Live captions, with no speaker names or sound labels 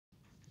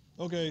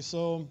Okay,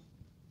 so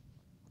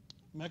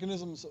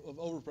mechanisms of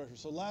overpressure.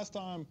 So last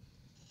time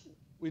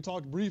we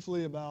talked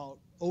briefly about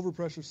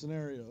overpressure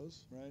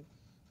scenarios, right?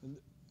 And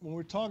when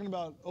we're talking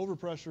about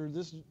overpressure,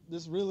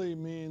 this really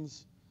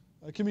means,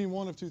 it can mean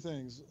one of two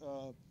things.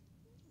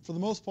 For the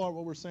most part,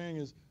 what we're saying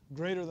is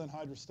greater than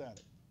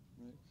hydrostatic,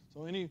 right?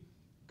 So any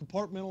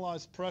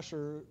compartmentalized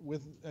pressure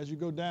as you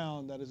go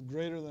down that is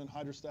greater than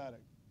hydrostatic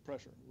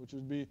pressure, which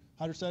would be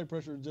hydrostatic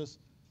pressure is just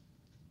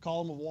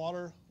column of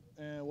water,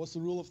 and what's the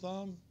rule of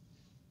thumb?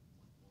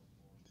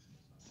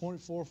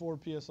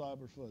 0.44 psi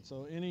per foot.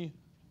 So any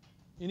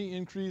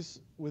increase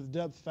with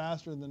depth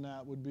faster than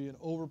that would be an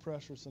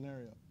overpressure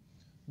scenario.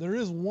 There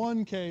is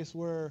one case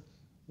where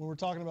when we're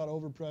talking about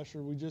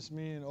overpressure, we just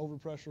mean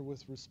overpressure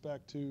with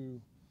respect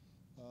to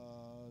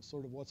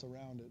sort of what's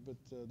around it, but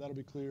that'll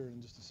be clear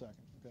in just a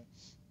second.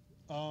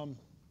 Okay.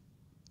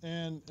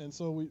 And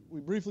so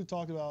we briefly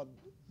talked about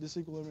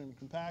disequilibrium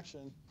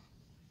compaction,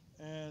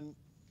 and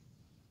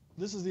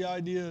this is the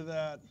idea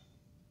that,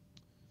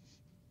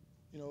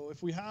 you know,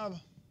 if we have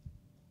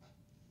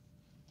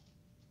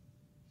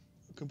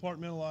a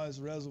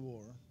compartmentalized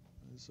reservoir,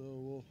 and so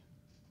we'll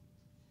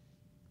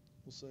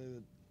say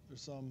that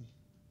there's some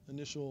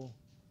initial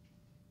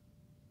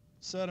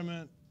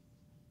sediment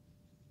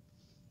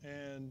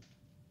and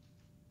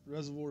the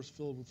reservoir is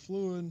filled with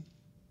fluid.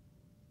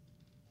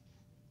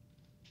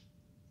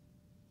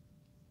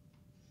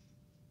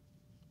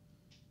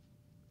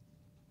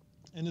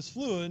 And this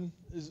fluid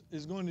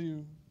is going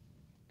to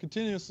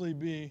continuously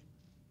be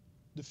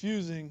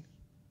diffusing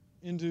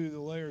into the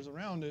layers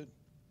around it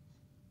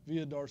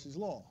via Darcy's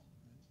law.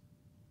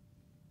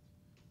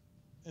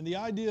 And the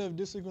idea of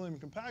disequilibrium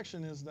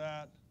compaction is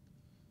that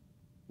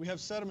we have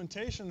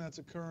sedimentation that's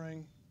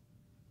occurring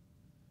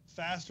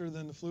faster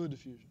than the fluid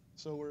diffusion.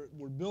 So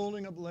we're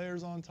building up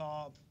layers on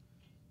top,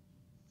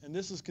 and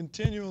this is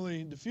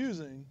continually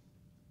diffusing.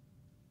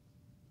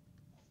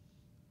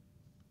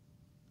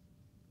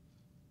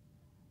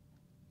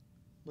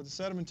 But the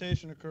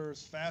sedimentation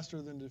occurs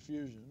faster than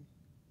diffusion,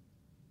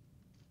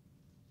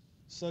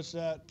 such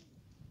that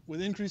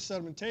with increased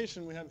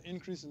sedimentation, we have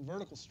increase in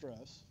vertical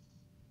stress,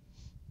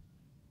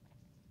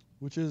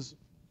 which is,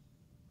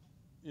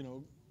 you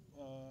know,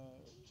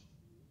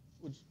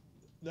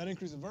 that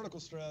increase in vertical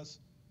stress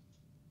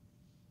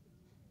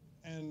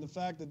and the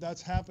fact that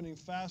that's happening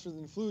faster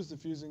than fluids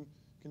diffusing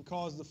can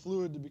cause the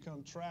fluid to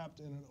become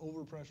trapped in an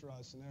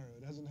overpressurized scenario.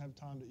 It doesn't have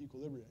time to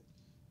equilibrate.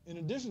 In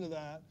addition to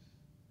that,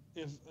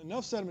 if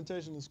enough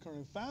sedimentation is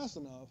occurring fast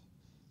enough,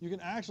 you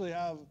can actually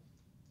have,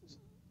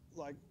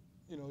 like,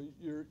 you know,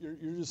 you're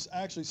just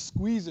actually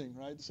squeezing,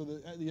 right? So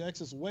the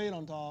excess weight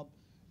on top,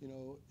 you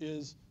know,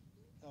 is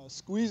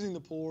squeezing the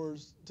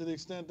pores to the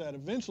extent that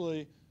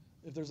eventually,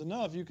 if there's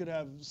enough, you could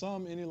have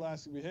some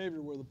inelastic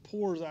behavior where the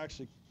pores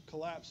actually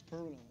collapse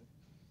permanently,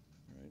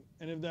 right?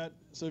 And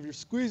if you're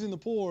squeezing the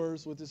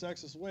pores with this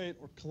excess weight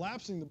or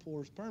collapsing the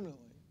pores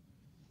permanently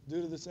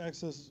due to this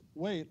excess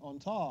weight on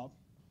top,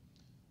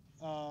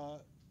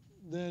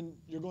 then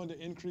you're going to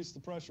increase the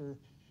pressure,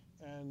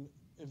 and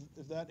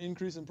if that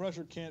increase in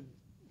pressure can't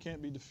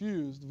be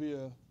diffused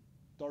via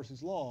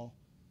Darcy's law,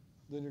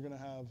 then you're going to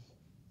have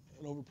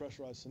an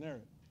overpressurized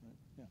scenario. Right?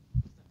 Yeah.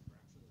 Does that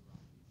fracture the rock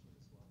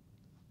usually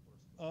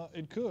as well?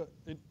 It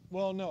could.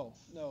 Well, no.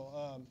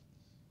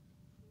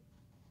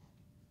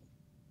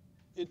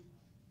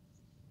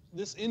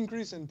 This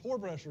increase in pore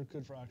pressure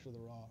could fracture the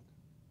rock.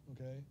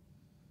 Okay.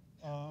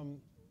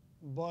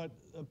 But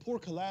a pore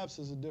collapse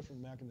is a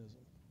different mechanism.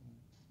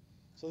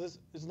 So this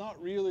is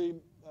not really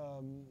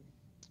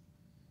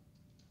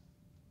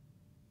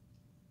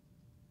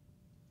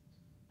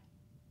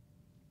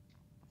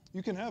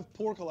you can have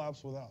pore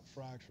collapse without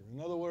fracture. In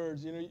other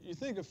words, you know, you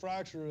think of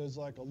fracture as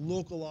like a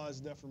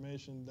localized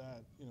deformation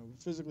that, you know,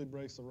 physically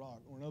breaks the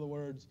rock. Or in other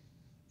words,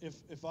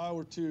 if I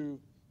were to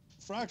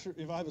fracture,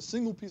 if I have a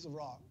single piece of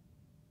rock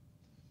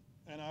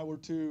and I were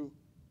to,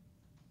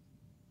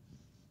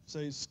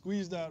 say,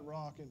 squeeze that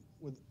rock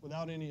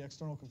without any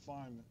external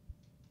confinement,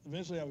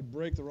 eventually I would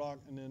break the rock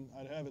and then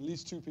I'd have at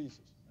least two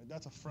pieces. Right?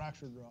 That's a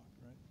fractured rock.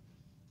 Right?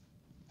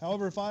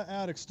 However, if I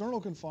add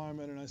external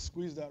confinement and I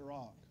squeeze that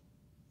rock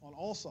on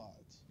all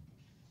sides,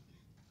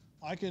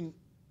 I can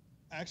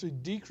actually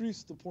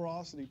decrease the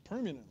porosity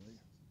permanently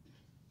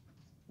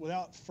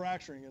without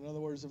fracturing. In other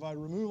words, if I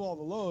remove all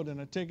the load and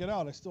I take it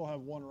out, I still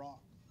have one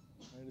rock.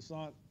 Right? It's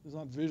not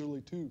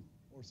visually two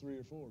or three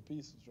or four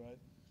pieces, right?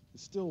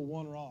 It's still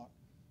one rock.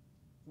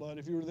 But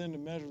if you were then to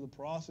measure the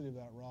porosity of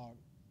that rock,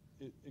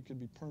 it could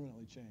be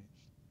permanently changed.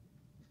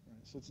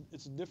 Right? So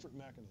it's a different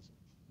mechanism.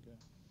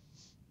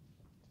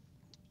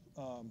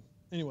 Okay.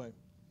 Anyway.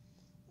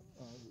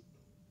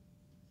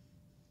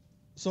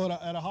 So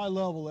at a high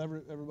level,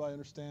 everybody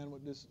understand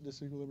what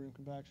disequilibrium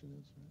compaction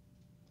is,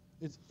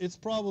 right? It's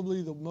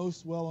probably the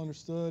most well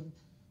understood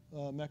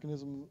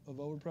mechanism of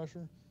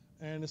overpressure,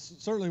 and it's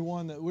certainly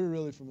one that we're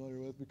really familiar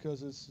with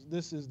because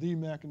this is the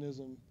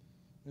mechanism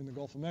in the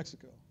Gulf of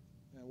Mexico.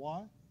 And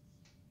why?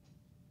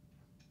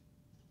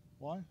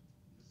 Why?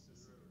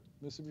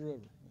 Mississippi River.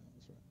 Yeah,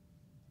 that's right.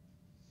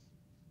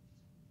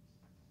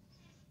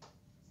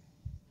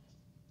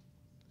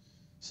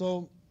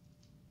 So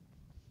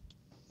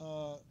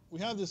we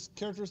have this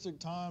characteristic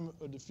time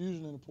of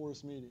diffusion in a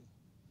porous medium.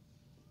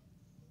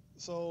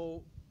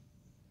 So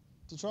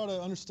to try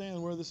to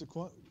understand where this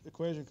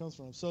equation comes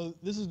from, so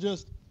this is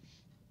just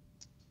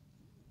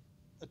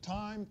a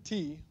time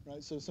t,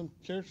 right? So some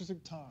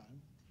characteristic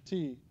time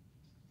t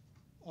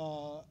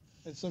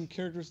and some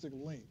characteristic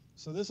length.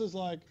 So this is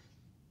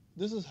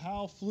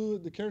how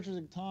fluid, the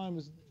characteristic time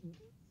is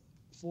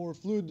for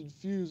fluid to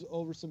diffuse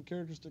over some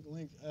characteristic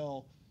length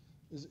L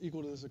is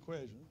equal to this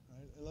equation,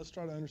 right? And let's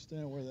try to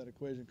understand where that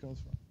equation comes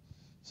from.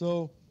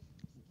 So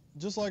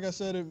just like I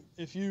said,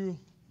 if you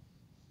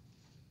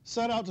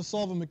set out to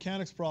solve a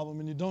mechanics problem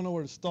and you don't know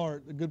where to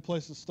start, a good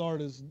place to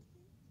start is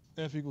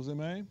F equals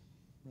ma, right?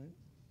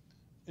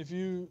 If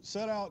you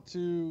set out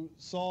to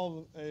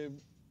solve a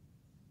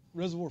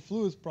reservoir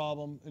fluids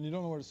problem and you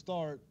don't know where to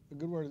start, a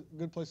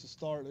good place to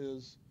start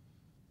is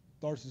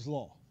Darcy's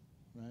law,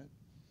 right?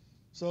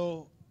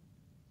 So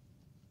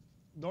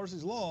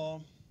Darcy's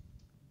law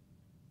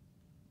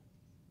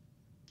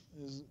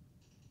is,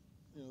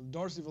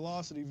 Darcy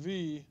velocity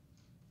V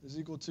is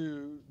equal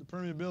to the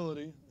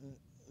permeability,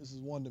 this is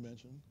one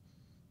dimension,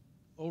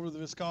 over the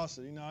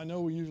viscosity. Now I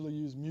know we usually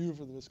use mu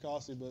for the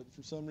viscosity, but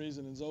for some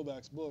reason in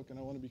Zobac's book, and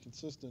I want to be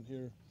consistent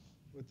here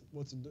with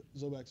what's in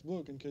Zobac's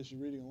book in case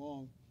you're reading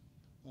along,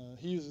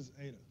 he uses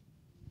eta.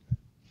 Okay.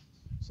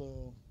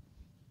 So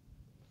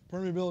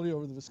permeability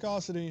over the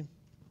viscosity,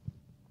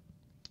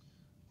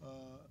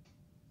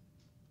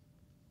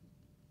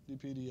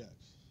 dp dx,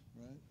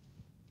 right?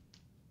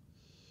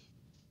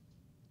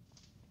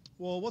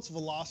 Well, what's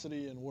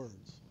velocity in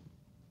words?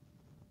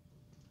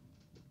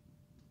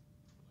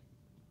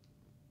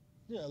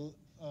 Yeah,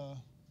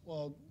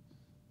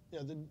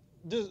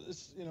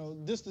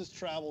 distance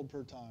traveled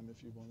per time,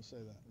 if you want to say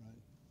that,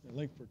 right? Yeah,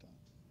 length per time.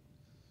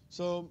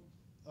 So,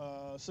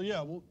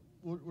 yeah,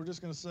 we're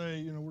just going to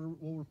say,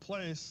 we'll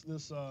replace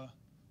this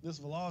this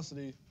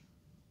velocity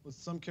with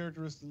some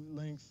characteristic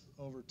length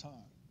over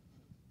time.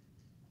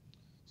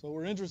 So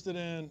we're interested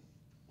in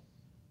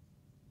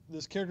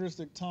this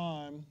characteristic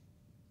time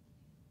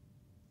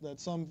that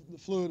the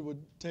fluid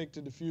would take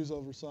to diffuse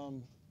over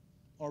some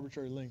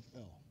arbitrary length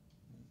L.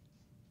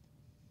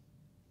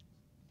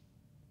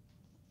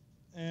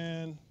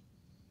 And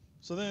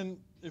so then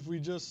if we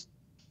just,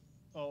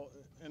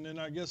 and then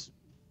I guess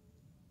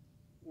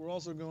we're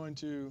also going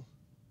to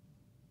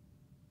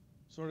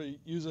sort of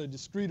use a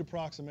discrete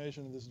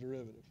approximation of this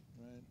derivative,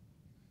 right?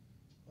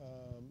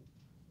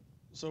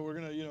 So we're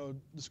going to,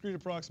 discrete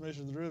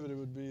approximation of the derivative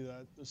would be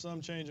that there's some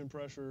change in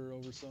pressure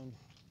over some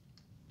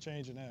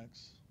change in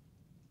x,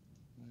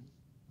 right?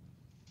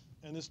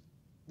 And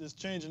this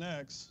change in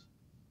x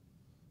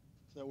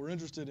that we're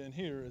interested in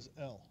here is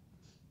L.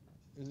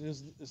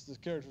 It's the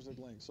characteristic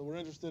length. So we're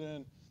interested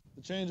in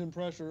the change in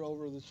pressure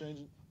over the change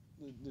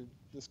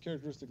this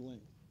characteristic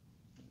length.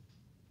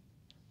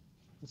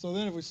 And so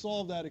then if we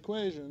solve that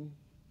equation,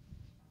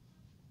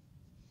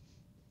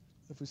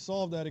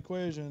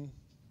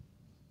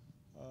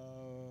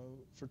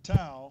 for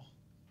tau,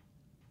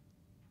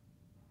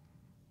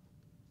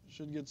 you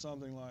should get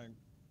something like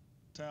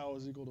tau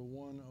is equal to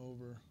 1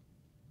 over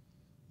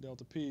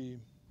delta P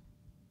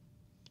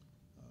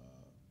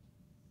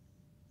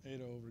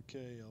eta over k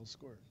L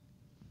squared.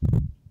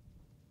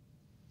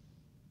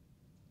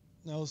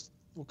 Now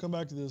we'll come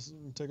back to this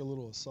and take a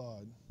little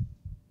aside.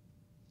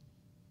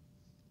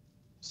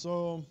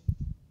 So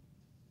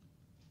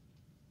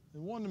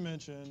in one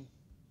dimension,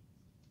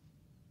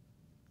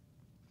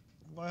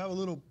 if I have a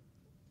little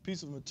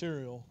piece of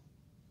material,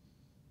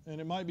 and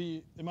it might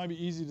be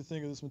easy to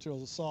think of this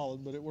material as a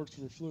solid, but it works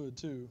for a fluid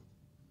too.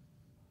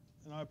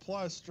 And I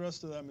apply a stress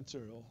to that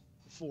material,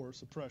 a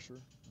force, a pressure,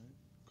 right?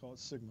 Call it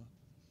sigma.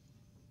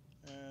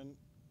 And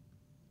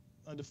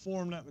I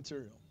deform that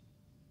material.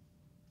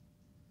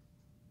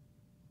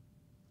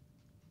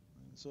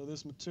 So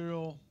this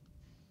material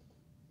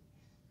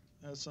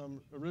has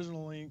some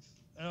original length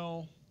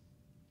L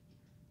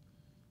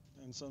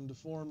and some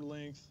deformed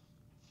length,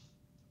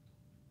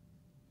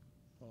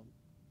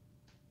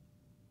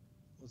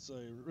 let's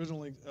say original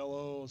length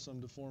LO, some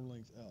deformed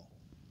length L.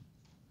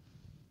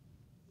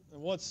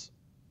 And what's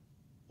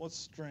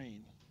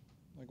strain?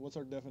 Like, what's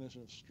our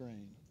definition of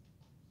strain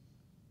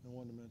in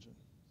one dimension?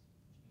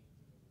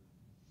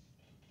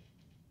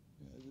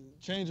 Yeah,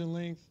 change in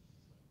length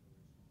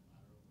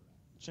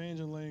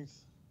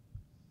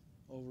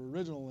over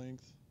original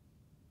length,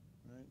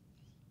 right?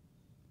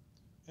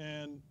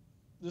 And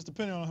just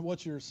depending on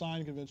what your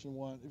sign convention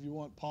want, if you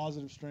want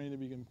positive strain to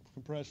be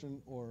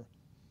compression or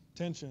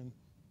tension,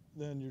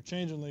 then your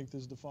change in length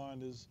is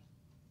defined as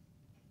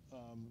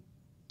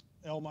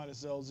L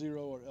minus L0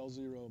 or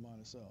L0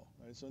 minus L,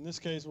 right? So in this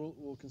case,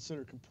 we'll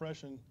consider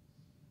compression.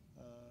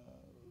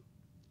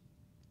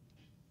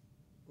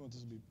 We want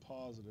this to be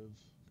positive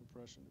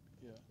compression,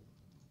 yeah.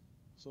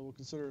 So we'll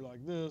consider it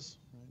like this,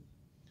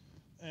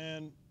 right?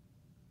 And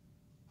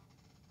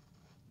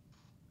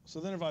so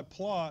then if I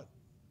plot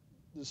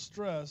the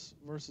stress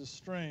versus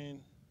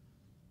strain,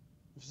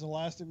 if it's an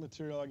elastic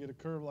material, I get a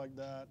curve like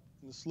that,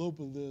 and the slope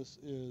of this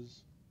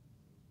is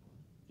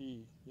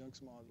E,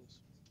 Young's modulus.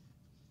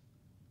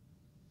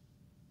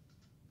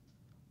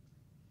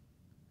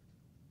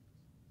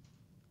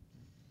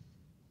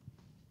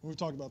 We've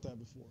talked about that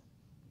before.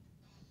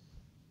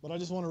 But I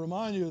just want to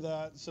remind you of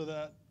that so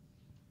that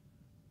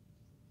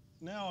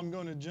now I'm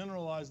going to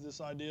generalize this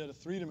idea to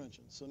 3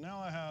 dimensions. So now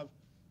I have,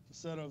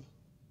 instead of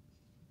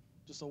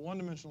just a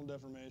 1-dimensional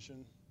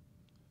deformation,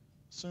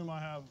 assume I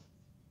have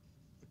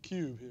a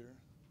cube here.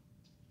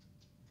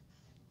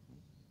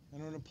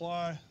 And I'm going to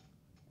apply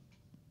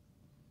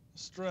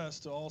stress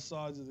to all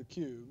sides of the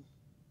cube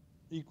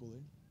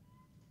equally.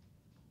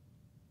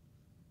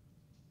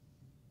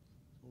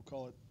 We'll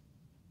call it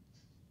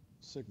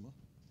sigma.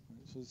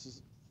 Right? So this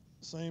is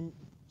the same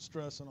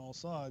stress on all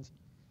sides.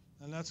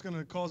 And that's going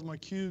to cause my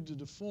cube to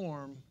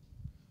deform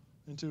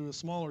into a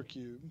smaller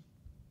cube.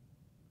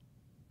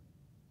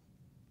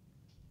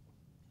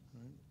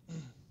 Right?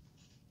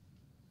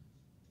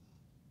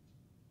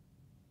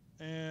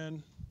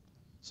 And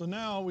so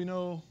now we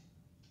know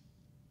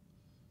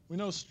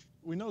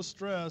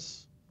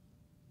stress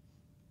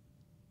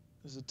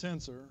is a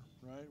tensor,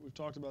 right? We've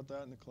talked about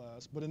that in the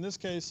class. But in this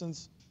case,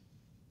 since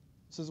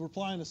we're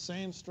applying the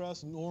same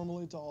stress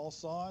normally to all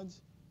sides,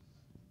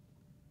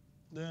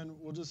 then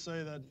we'll just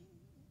say that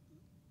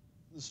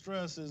the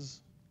stress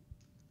is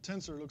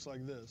tensor looks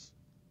like this.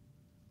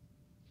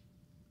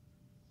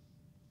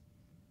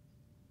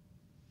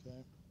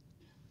 Okay.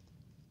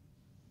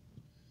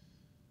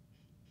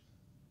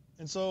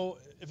 And so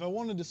if I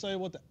wanted to say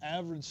what the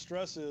average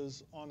stress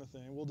is on the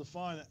thing, we'll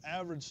define the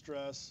average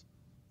stress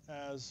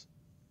as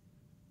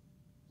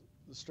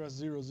the stress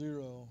 0,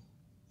 0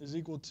 is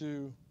equal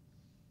to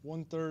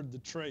 1/3 the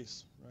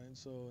trace, right?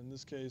 So in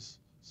this case,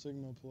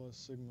 sigma plus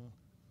sigma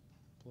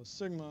plus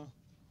sigma.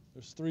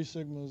 There's 3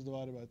 sigmas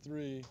divided by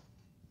 3.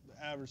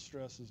 The average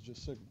stress is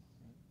just sigma.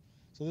 Right?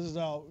 So this is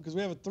how, because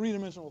we have a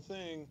 3-dimensional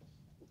thing,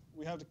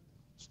 we have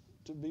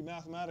to be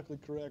mathematically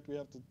correct, we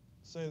have to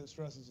say that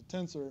stress is a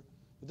tensor.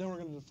 But then we're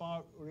going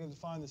to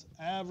define this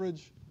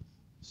average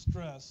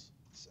stress,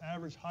 this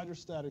average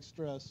hydrostatic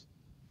stress,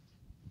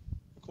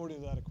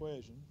 according to that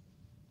equation.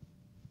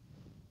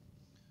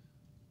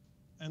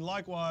 And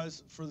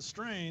likewise, for the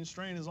strain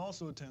is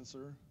also a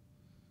tensor.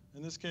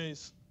 In this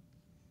case,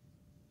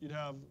 you'd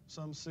have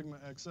some sigma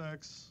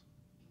xx.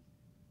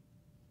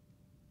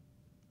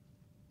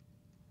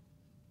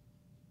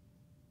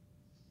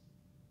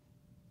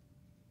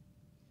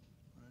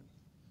 Right.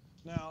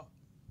 Now,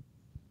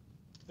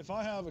 if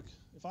I have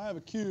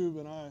a cube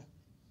and I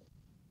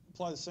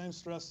apply the same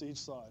stress to each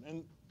side,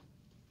 and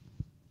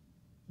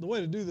the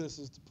way to do this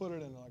is to put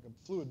it in like a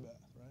fluid bath,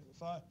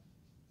 right?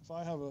 If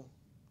I have a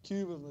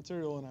cube of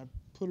material and I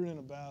put it in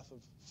a bath of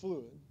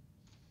fluid,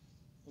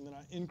 and then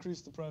I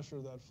increase the pressure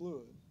of that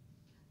fluid,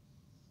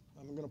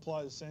 I'm going to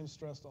apply the same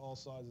stress to all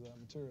sides of that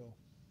material.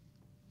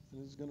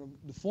 And it's going to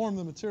deform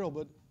the material,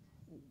 but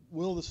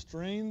will the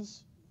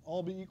strains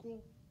all be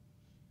equal?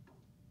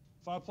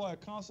 If I apply a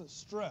constant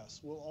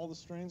stress, will all the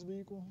strains be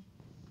equal?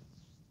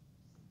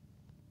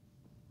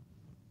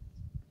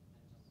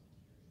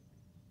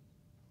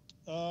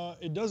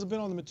 It does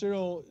depend on the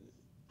material.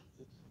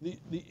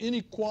 The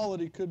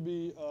inequality could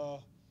be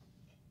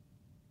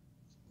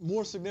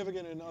more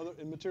significant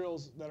in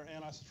materials that are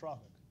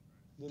anisotropic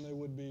than they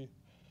would be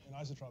in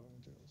isotropic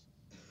materials.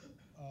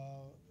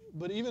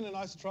 But even in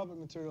isotropic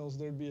materials,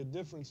 there'd be a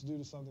difference due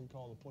to something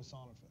called the Poisson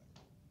effect,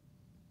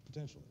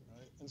 potentially,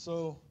 right? And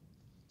so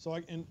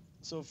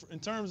in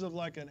terms of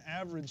like an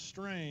average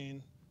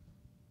strain,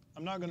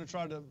 I'm not going to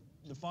try to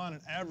define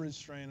an average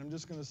strain. I'm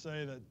just going to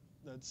say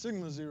that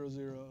sigma 0,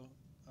 0,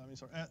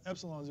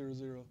 epsilon 0,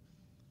 0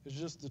 is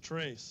just the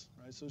trace,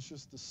 right? So it's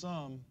just the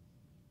sum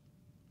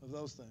of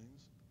those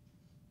things.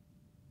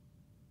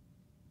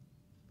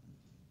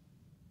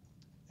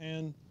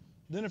 And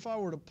then if I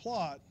were to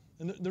plot,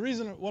 and the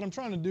reason, what I'm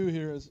trying to do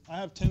here is I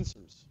have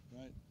tensors,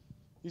 right?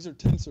 These are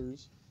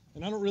tensors,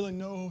 and I don't really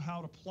know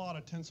how to plot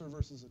a tensor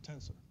versus a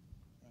tensor,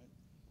 right?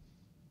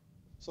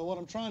 So what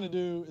I'm trying to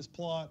do is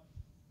plot,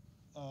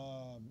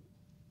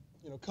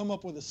 come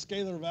up with a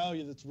scalar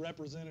value that's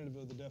representative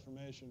of the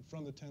deformation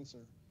from the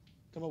tensor.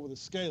 Come up with a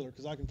scalar,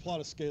 because I can plot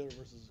a scalar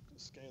versus a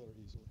scalar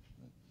easily.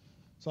 Right?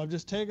 So I've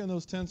just taken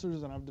those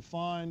tensors and I've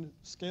defined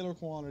scalar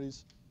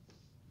quantities,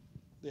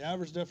 the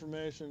average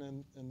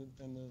deformation and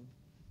the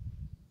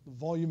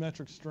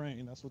volumetric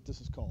strain. That's what this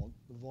is called,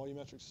 the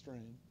volumetric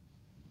strain.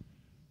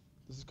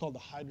 This is called the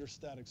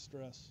hydrostatic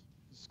stress.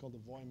 This is called the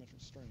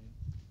volumetric strain.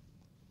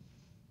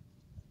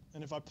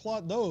 And if I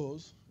plot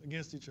those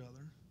against each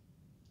other,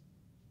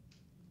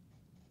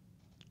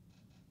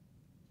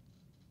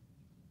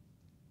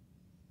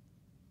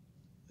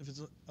 if it's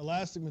an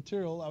elastic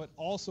material, I would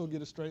also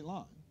get a straight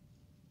line.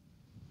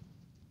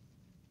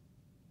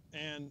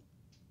 And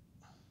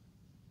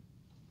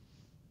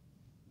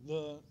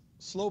the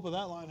slope of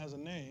that line has a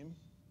name.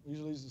 We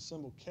usually use the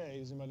symbol K.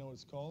 Does anybody know what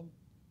it's called?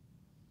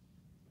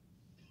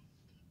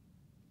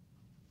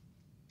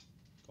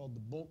 It's called the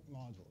bulk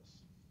modulus.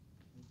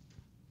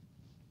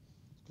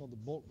 It's called the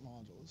bulk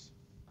modulus.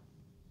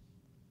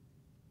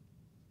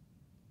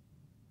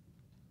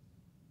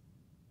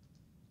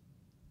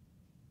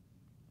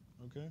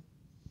 Okay?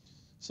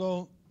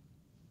 So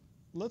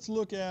let's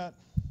look at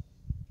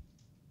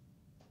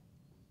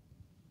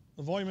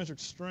a volumetric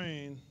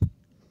strain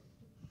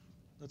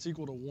that's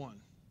equal to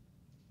 1.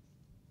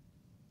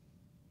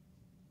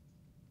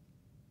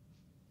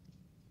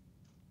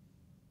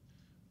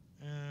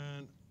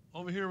 And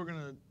over here, we're going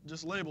to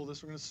just label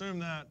this. We're going to assume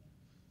that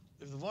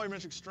if the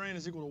volumetric strain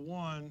is equal to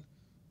 1,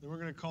 then we're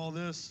going to call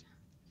this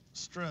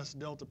stress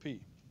delta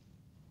P.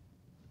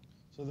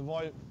 So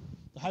the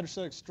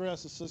hydrostatic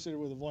stress associated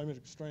with a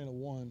volumetric strain of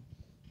 1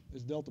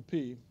 is delta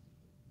P.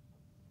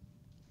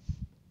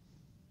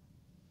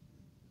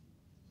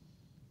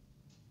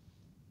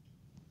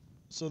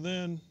 So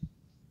then,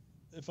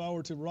 if I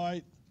were to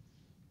write,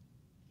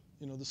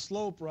 the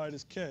slope, right,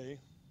 is K.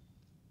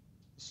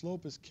 The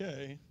slope is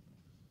K.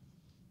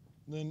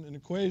 Then an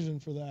equation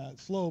for that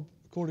slope,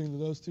 according to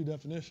those two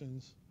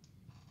definitions,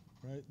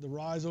 right, the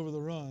rise over the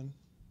run,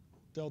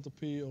 delta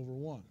P over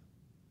 1.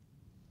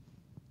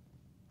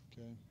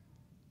 Okay.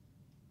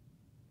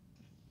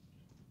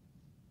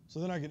 So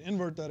then I could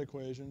invert that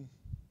equation,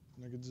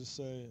 and I could just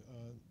say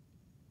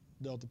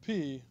delta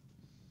P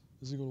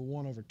is equal to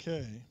 1 over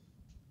K,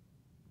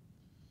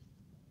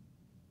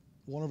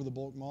 1 over the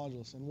bulk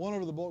modulus. And 1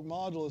 over the bulk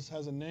modulus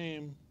has a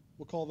name.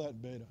 We'll call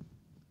that beta.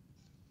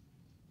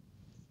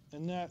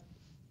 And that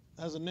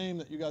has a name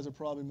that you guys are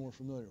probably more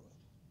familiar with.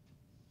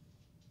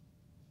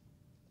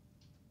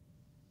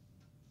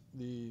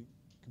 The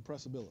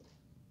compressibility.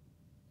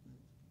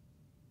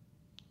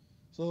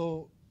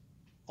 So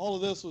all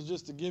of this was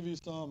just to give you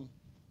some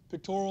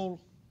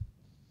pictorial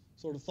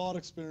sort of thought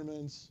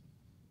experiments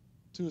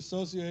to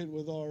associate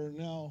with our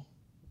now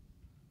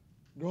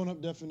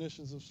grown-up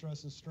definitions of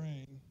stress and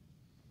strain,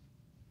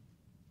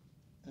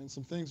 and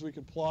some things we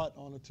can plot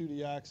on a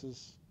 2D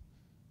axis,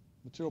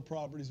 material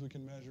properties we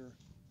can measure,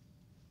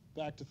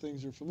 back to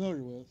things you're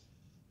familiar with.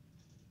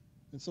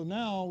 And so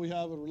now we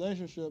have a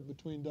relationship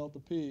between delta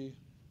P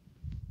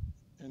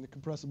and the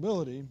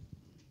compressibility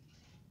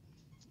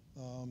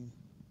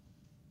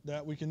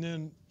that we can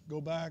then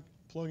go back,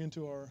 plug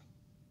into our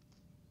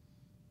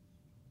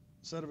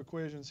set of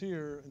equations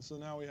here, and so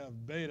now we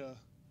have beta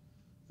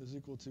is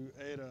equal to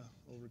eta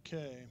over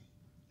K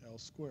L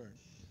squared.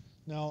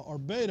 Now our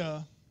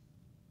beta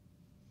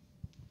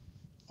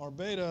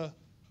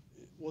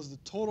was the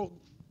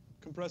total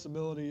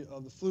compressibility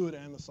of the fluid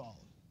and the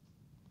solid.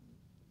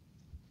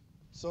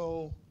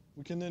 So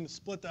we can then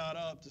split that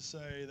up to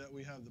say that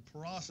we have the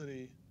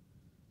porosity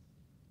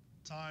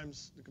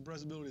times the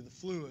compressibility of the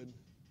fluid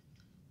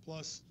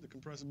plus the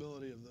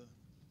compressibility of the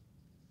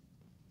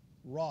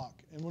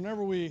rock. And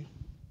whenever we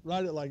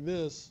write it like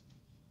this,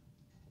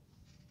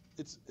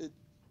 it's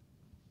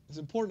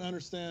important to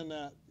understand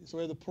that. So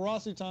we have the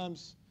porosity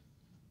times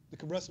the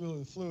compressibility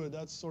of the fluid.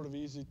 That's sort of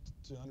easy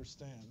to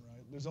understand,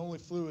 right? There's only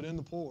fluid in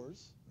the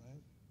pores,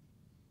 right?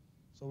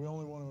 So we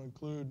only want to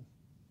include,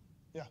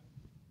 yeah.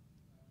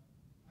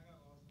 I got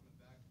lost on the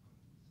back on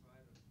the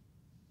slide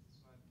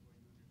where you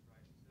were just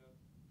writing stuff.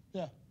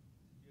 Yeah.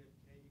 You had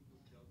K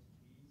equals delta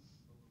P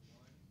over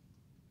 1,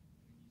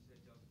 and then you said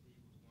delta P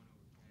equals 1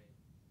 over K.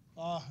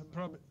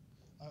 Probably,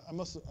 I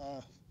must.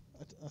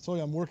 I told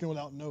you I'm working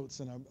without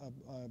notes, and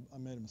I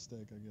made a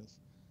mistake, I guess.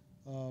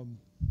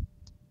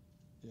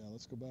 Yeah,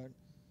 let's go back.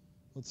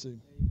 Let's see. K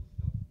equals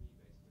delta P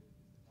basically is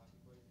the top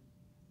equation.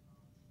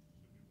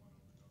 Should be 1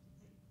 over delta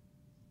P.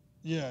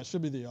 Yeah, it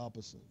should be the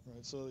opposite,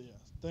 right? So yeah,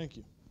 thank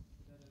you.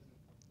 That's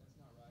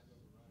not rise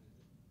over run, is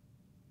it?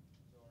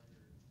 So are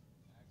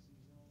your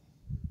axes wrong?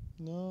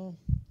 No.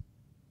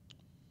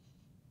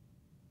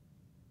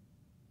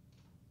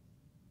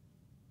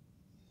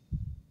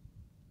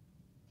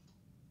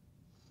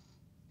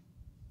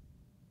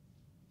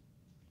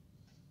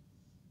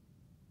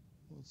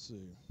 Let's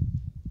see.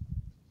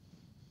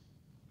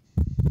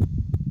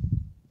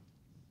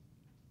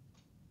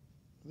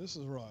 This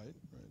is right, right?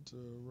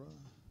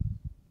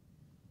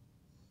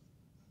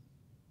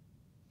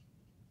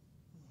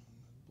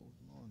 Bulk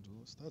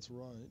modulus. That's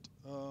right.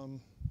 Oh,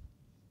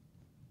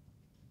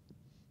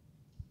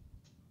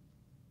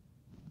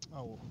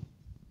 well,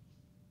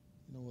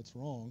 you know what's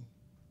wrong?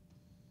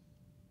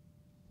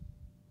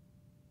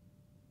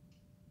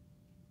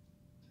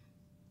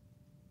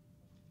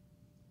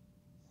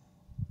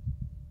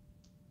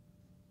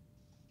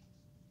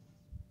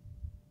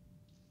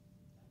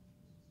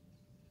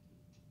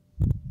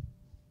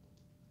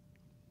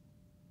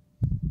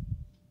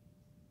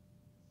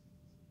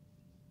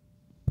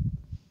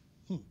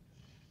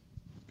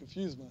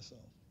 Confused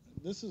myself.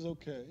 This is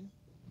okay.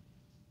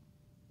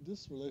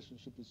 This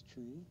relationship is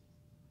true.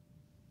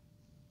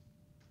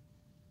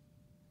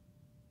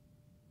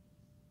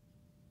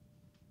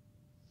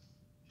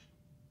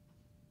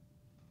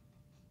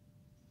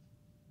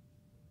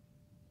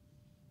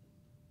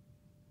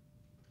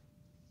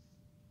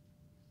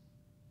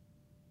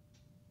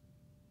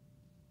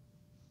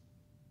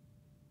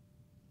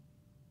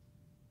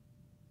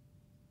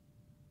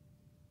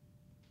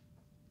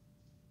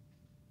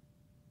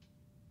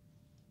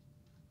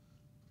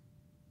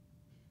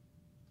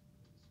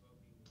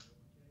 Sloping 1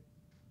 over K?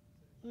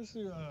 Let's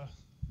see.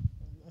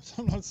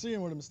 So I'm not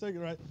seeing what a mistake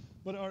is, right?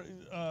 But our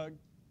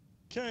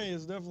K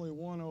is definitely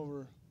 1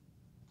 over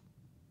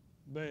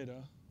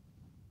beta,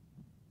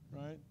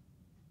 right?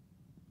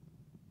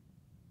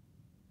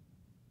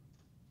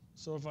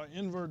 So if I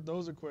invert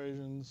those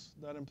equations,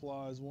 that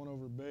implies 1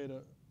 over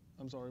beta.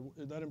 I'm sorry,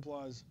 that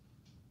implies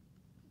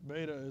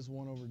beta is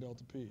 1 over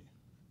delta P.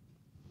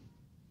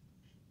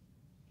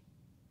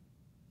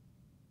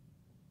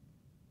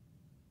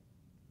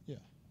 Yeah.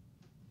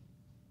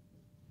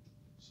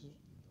 So,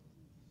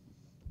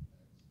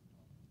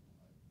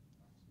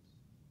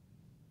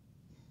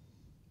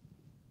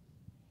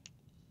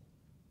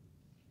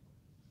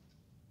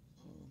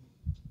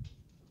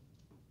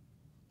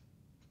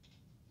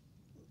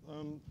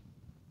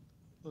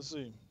 let's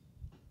see.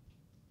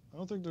 I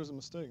don't think there's a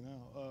mistake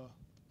now. Oh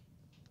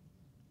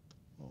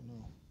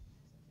no.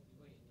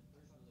 Wait, in the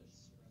first relationship, it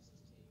says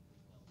K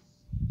equals L C.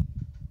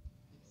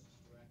 It's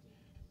directed.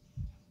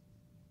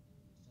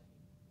 In the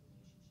second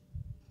relationship,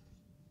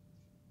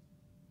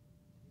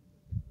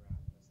 there's the graph.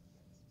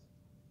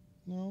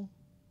 No.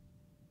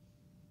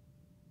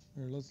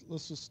 Here,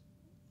 let's just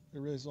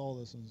erase all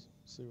this and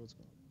see what's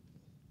going on.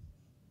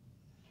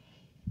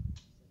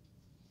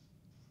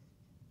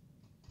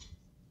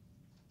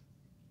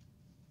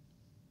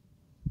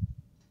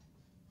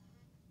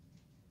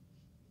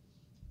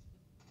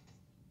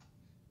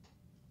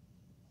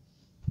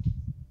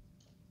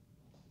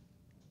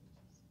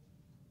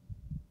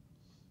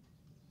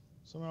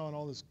 Somehow in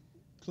all this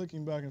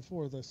clicking back and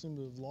forth, I seem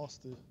to have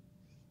lost the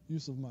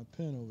use of my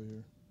pen over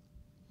here.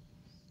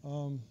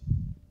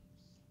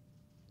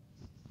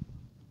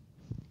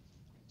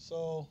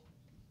 So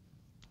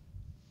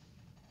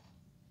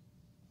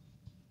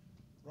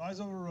rise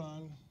over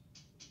run,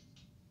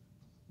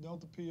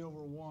 delta P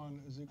over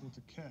 1 is equal to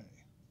K.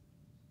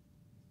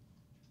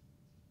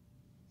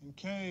 And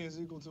K is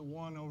equal to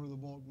 1 over the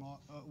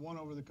 1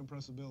 over the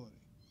compressibility.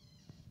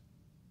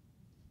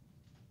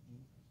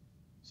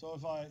 So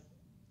if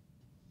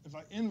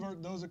I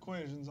invert those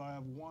equations, I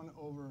have 1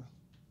 over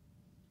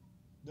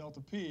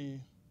delta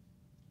P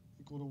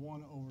equal to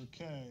 1 over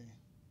K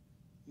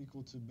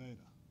equal to beta.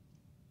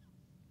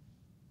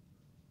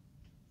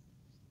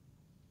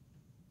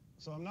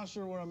 So I'm not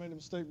sure where I made a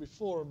mistake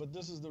before, but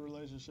this is the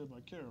relationship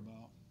I care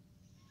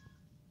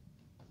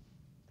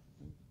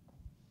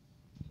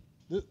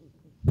about.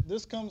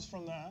 This comes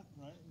from that,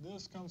 right?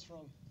 This comes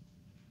from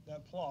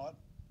that plot.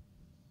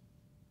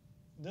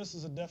 This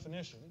is a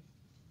definition,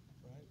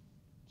 right?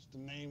 Just a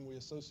name we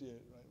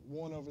associate, right?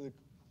 1 over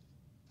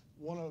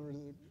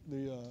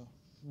the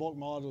bulk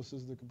modulus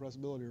is the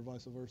compressibility, or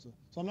vice versa.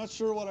 So I'm not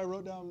sure what I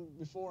wrote down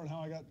before and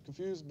how I got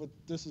confused, but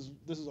this is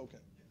okay. You had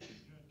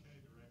K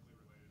directly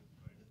related to beta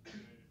instead of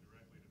inversely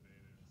related to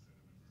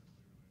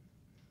beta.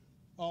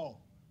 Oh,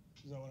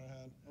 is that what I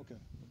had? Okay.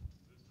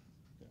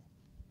 Yeah.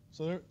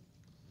 So there,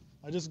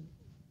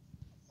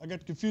 I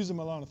got confused in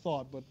my line of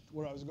thought, but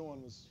where I was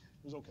going was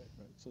okay,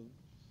 right? So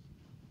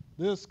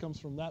this comes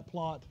from that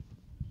plot.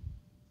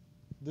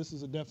 This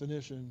is a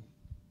definition.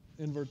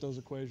 Invert those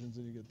equations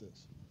and you get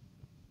this.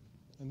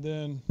 And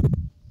then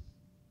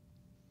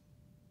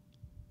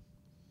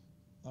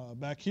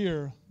back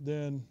here,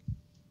 then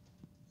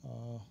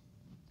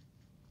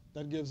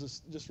that gives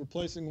us just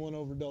replacing 1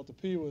 over delta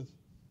P with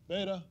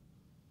beta,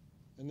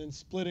 and then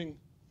splitting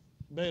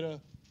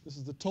beta. This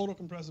is the total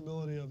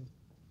compressibility of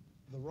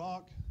the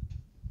rock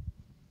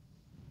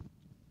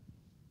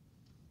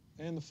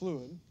and the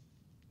fluid.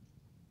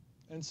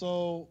 And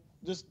so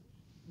just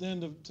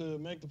then to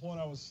make the point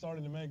I was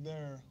starting to make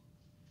there,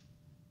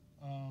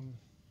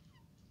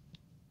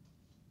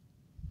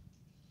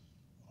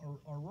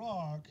 our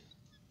rock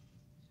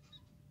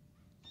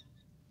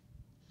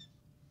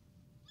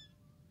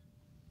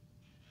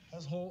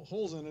has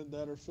holes in it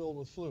that are filled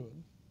with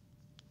fluid.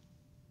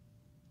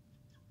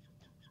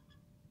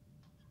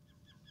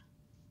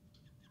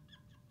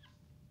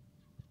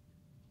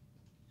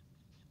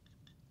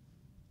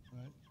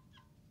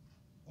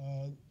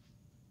 Right?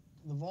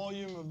 The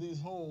volume of these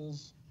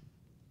holes,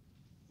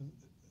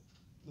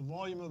 the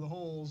volume of the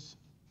holes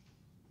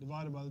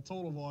divided by the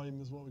total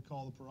volume is what we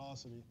call the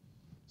porosity.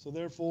 So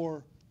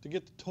therefore, to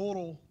get the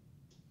total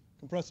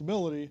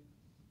compressibility,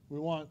 we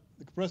want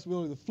the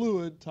compressibility of the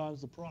fluid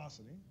times the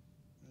porosity.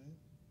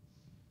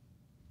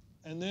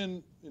 Right? And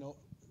then,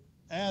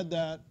 add to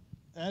that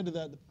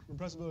the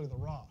compressibility of the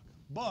rock.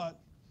 But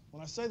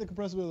when I say the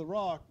compressibility of the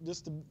rock,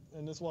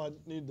 and that's why I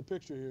need the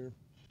picture here,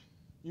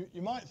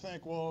 you might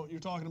think, well, you're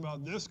talking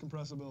about this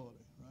compressibility,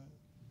 right?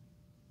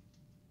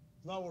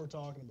 It's not what we're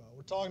talking about.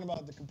 We're talking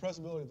about the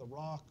compressibility of the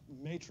rock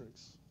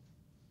matrix,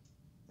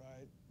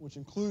 right? Which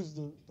includes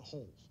the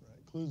holes, right?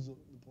 Includes the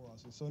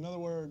porosity. So another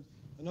word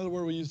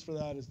we use for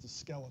that is the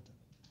skeleton.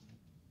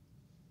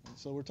 And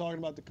so we're talking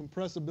about the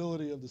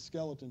compressibility of the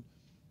skeleton,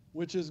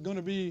 which is going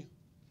to be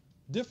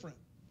different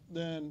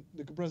than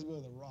the compressibility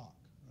of the rock,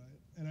 right?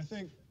 And I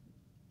think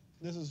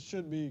this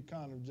should be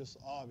kind of just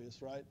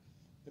obvious, right?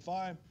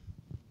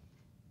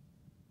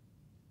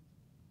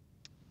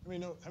 How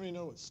many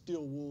know what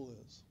steel wool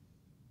is?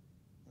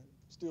 Right?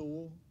 Steel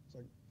wool, it's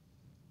like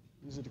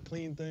use it to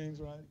clean things,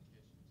 right?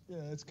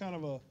 Yeah, it's kind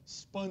of a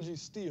spongy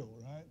steel,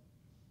 right?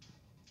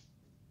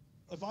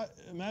 If I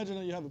imagine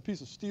that you have a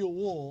piece of steel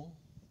wool,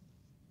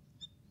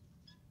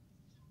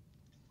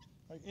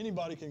 like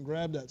anybody can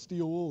grab that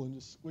steel wool and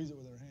just squeeze it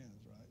with their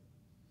hands, right?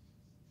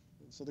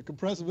 So the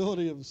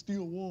compressibility of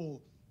steel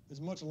wool is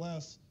much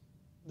less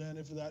than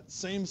if that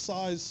same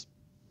size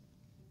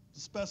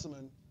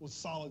specimen was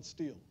solid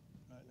steel,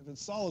 right? If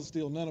it's solid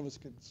steel, none of us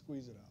could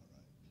squeeze it out,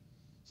 right?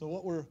 So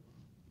what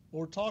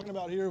we're talking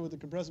about here with the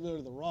compressibility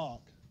of the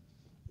rock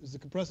is the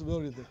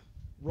compressibility of the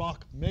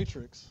rock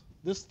matrix,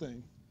 this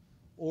thing,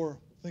 or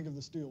think of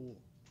the steel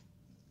wool.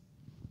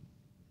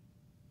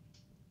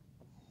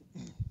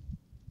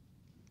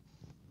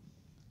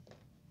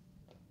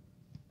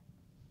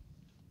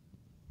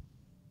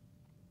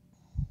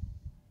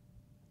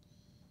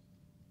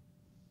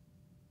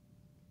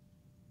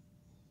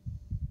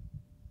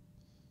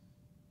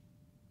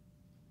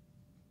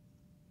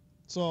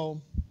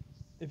 So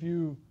if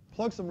you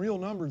plug some real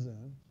numbers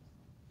in,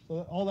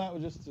 so all that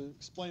was just to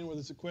explain where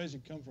this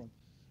equation come from.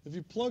 If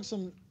you plug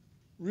some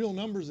real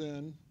numbers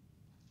in,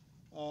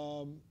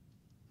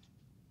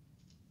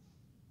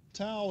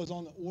 tau is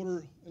on the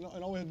order, and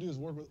all we have to do is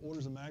work with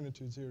orders of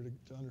magnitudes here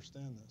to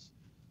understand this.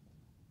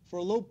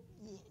 For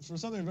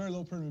something very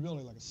low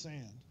permeability like a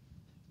sand,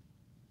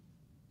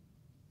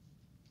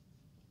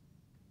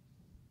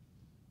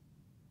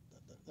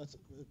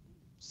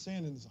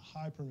 sand is a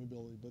high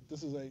permeability, but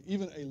this is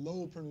even a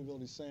low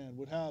permeability sand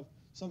would have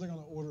something on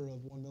the order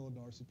of 1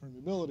 millidarcy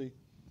permeability.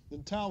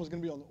 Then tau is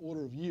going to be on the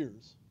order of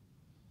years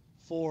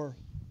for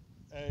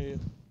a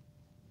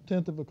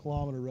 1/10 of a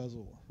kilometer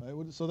reservoir,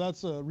 right? So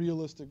that's a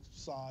realistic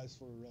size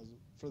for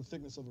the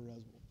thickness of a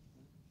reservoir,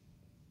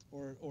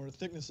 or a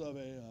thickness of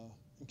a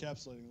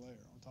encapsulating layer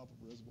on top of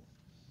a reservoir.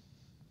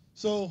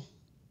 So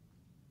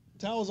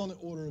tau is on the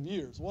order of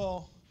years.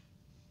 Well,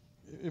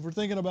 if we're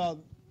thinking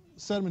about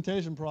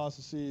sedimentation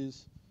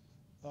processes,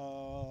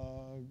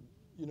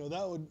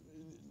 that would,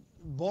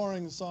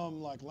 barring some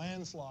like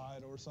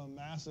landslide or some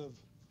massive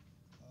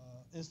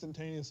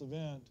instantaneous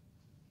event,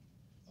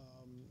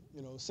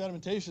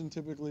 sedimentation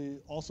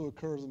typically also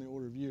occurs in the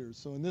order of years.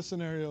 So in this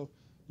scenario,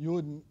 you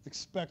wouldn't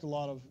expect a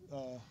lot of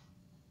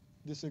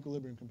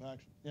disequilibrium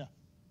compaction. Yeah?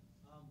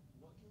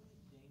 What can we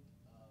think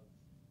of like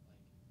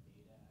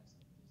beta as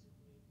like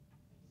physically?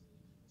 Like,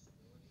 is it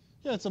a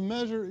compressibility? Yeah, it's a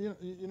measure.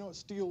 You know what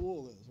steel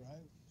wool is,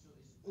 right?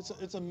 So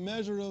It's a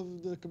measure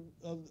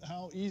of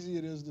how easy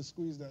it is to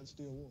squeeze that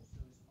steel wool. So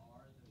is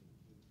R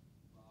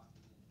the rock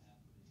and then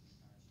F is the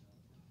entire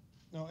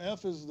skeleton? Now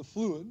F is the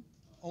fluid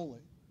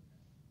only,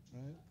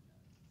 right?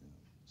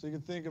 So you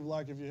can think of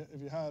like if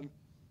you had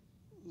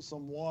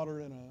some water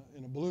in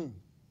a balloon,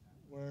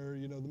 where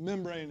the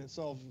membrane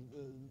itself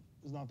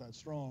is not that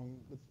strong.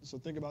 So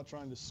think about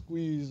trying to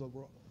squeeze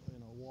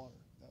water.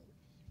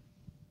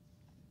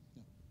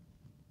 Yeah.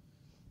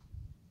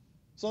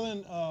 So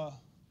then,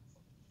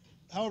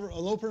 however, a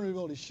low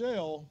permeability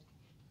shale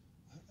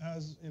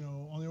has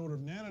on the order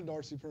of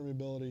nanodarcy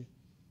permeability.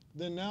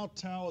 Then now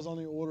tau is on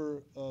the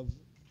order of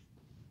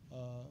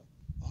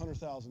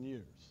 100,000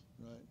 years,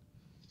 right?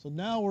 So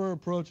now we're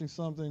approaching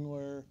something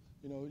where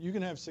you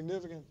can have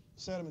significant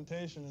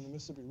sedimentation in the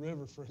Mississippi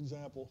River, for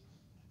example,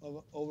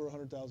 of over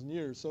 100,000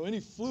 years. So any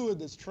fluid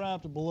that's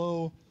trapped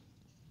below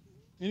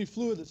a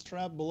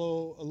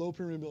low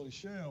permeability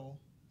shale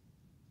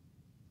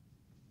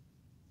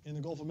in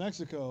the Gulf of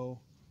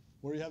Mexico,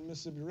 where you have the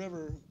Mississippi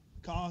River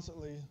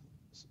constantly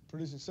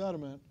producing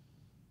sediment,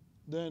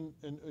 then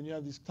and you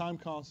have these time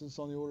constants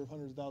on the order of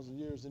hundreds of thousands of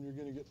years, then you're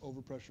going to get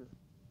overpressure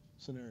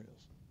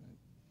scenarios. Right?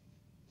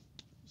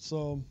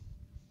 So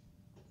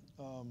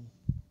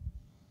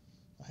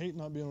I hate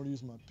not being able to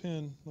use my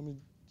pen. Let me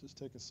just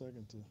take a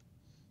second to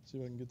see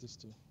if I can get this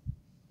to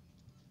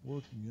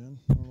work again.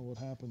 I don't know what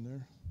happened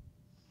there.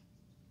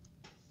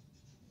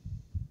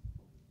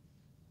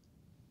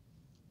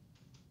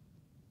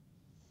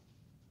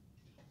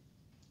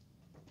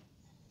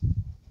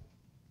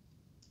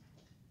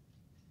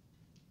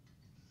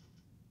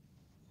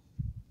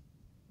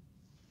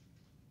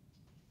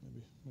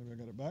 Maybe I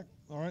got it back.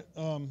 All right.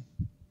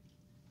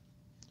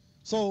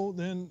 So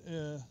then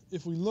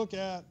if we look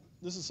at,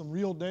 this is some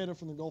real data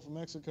from the Gulf of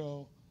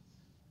Mexico,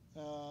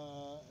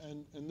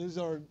 and these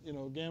are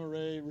gamma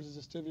ray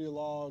resistivity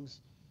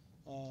logs,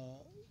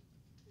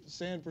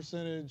 sand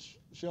percentage,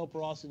 shell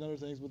porosity, and other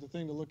things. But the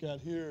thing to look at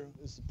here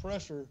is the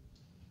pressure.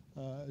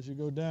 As you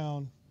go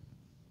down,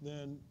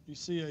 then you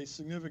see a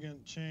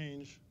significant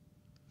change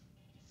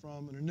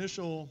from an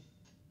initial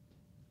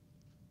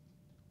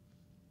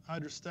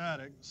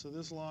hydrostatic. So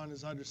this line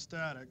is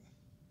hydrostatic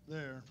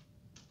there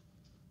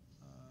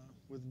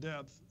with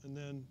depth, and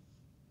then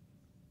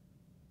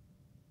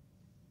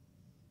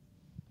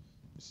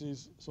you see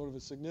sort of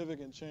a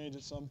significant change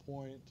at some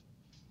point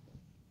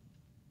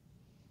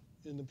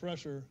in the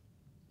pressure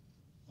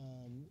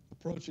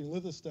approaching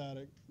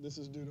lithostatic. This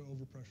is due to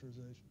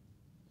overpressurization.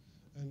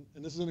 And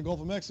this is in the Gulf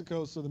of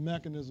Mexico, so the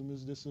mechanism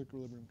is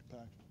disequilibrium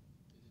compaction.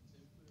 Is it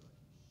typically like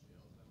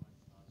shales that might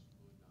cause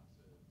fluid not to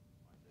migrate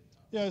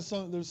out? Yeah,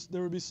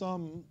 there would be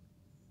some.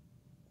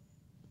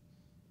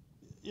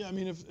 Yeah, I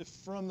mean, if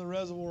from the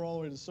reservoir all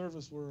the way to the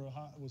surface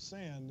was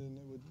sand, then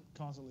it would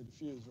constantly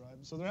diffuse, right?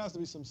 So there has to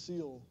be some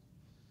seal,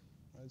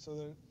 right?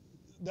 So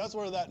that's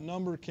where that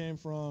number came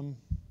from.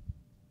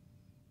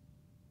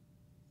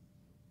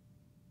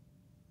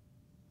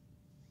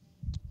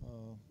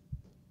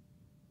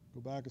 Go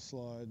back a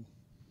slide.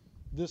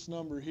 This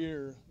number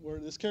here, where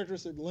this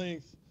characteristic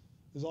length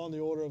is on the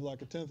order of like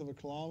 1/10 of a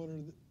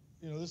kilometer,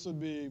 you know, this would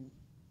be,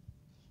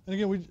 and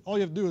again, all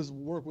you have to do is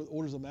work with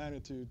orders of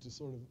magnitude to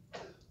sort of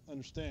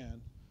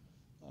understand.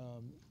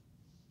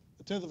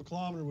 1/10 of a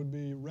kilometer would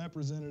be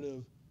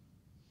representative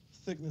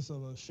thickness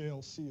of a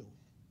shale seal,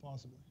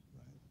 possibly,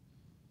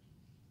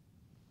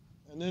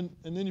 right?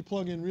 And then you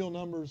plug in real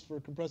numbers for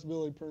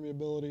compressibility,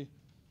 permeability,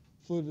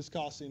 fluid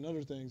viscosity, and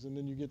other things, and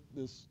then you get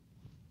these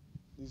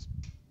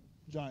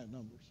giant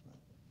numbers, right?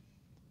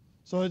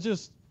 So it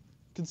just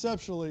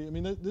conceptually, I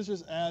mean, this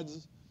just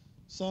adds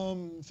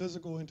some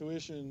physical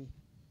intuition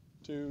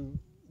to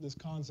this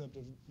concept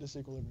of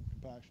disequilibrium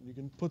compaction. You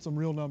can put some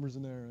real numbers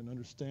in there and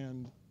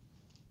understand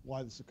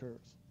why this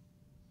occurs.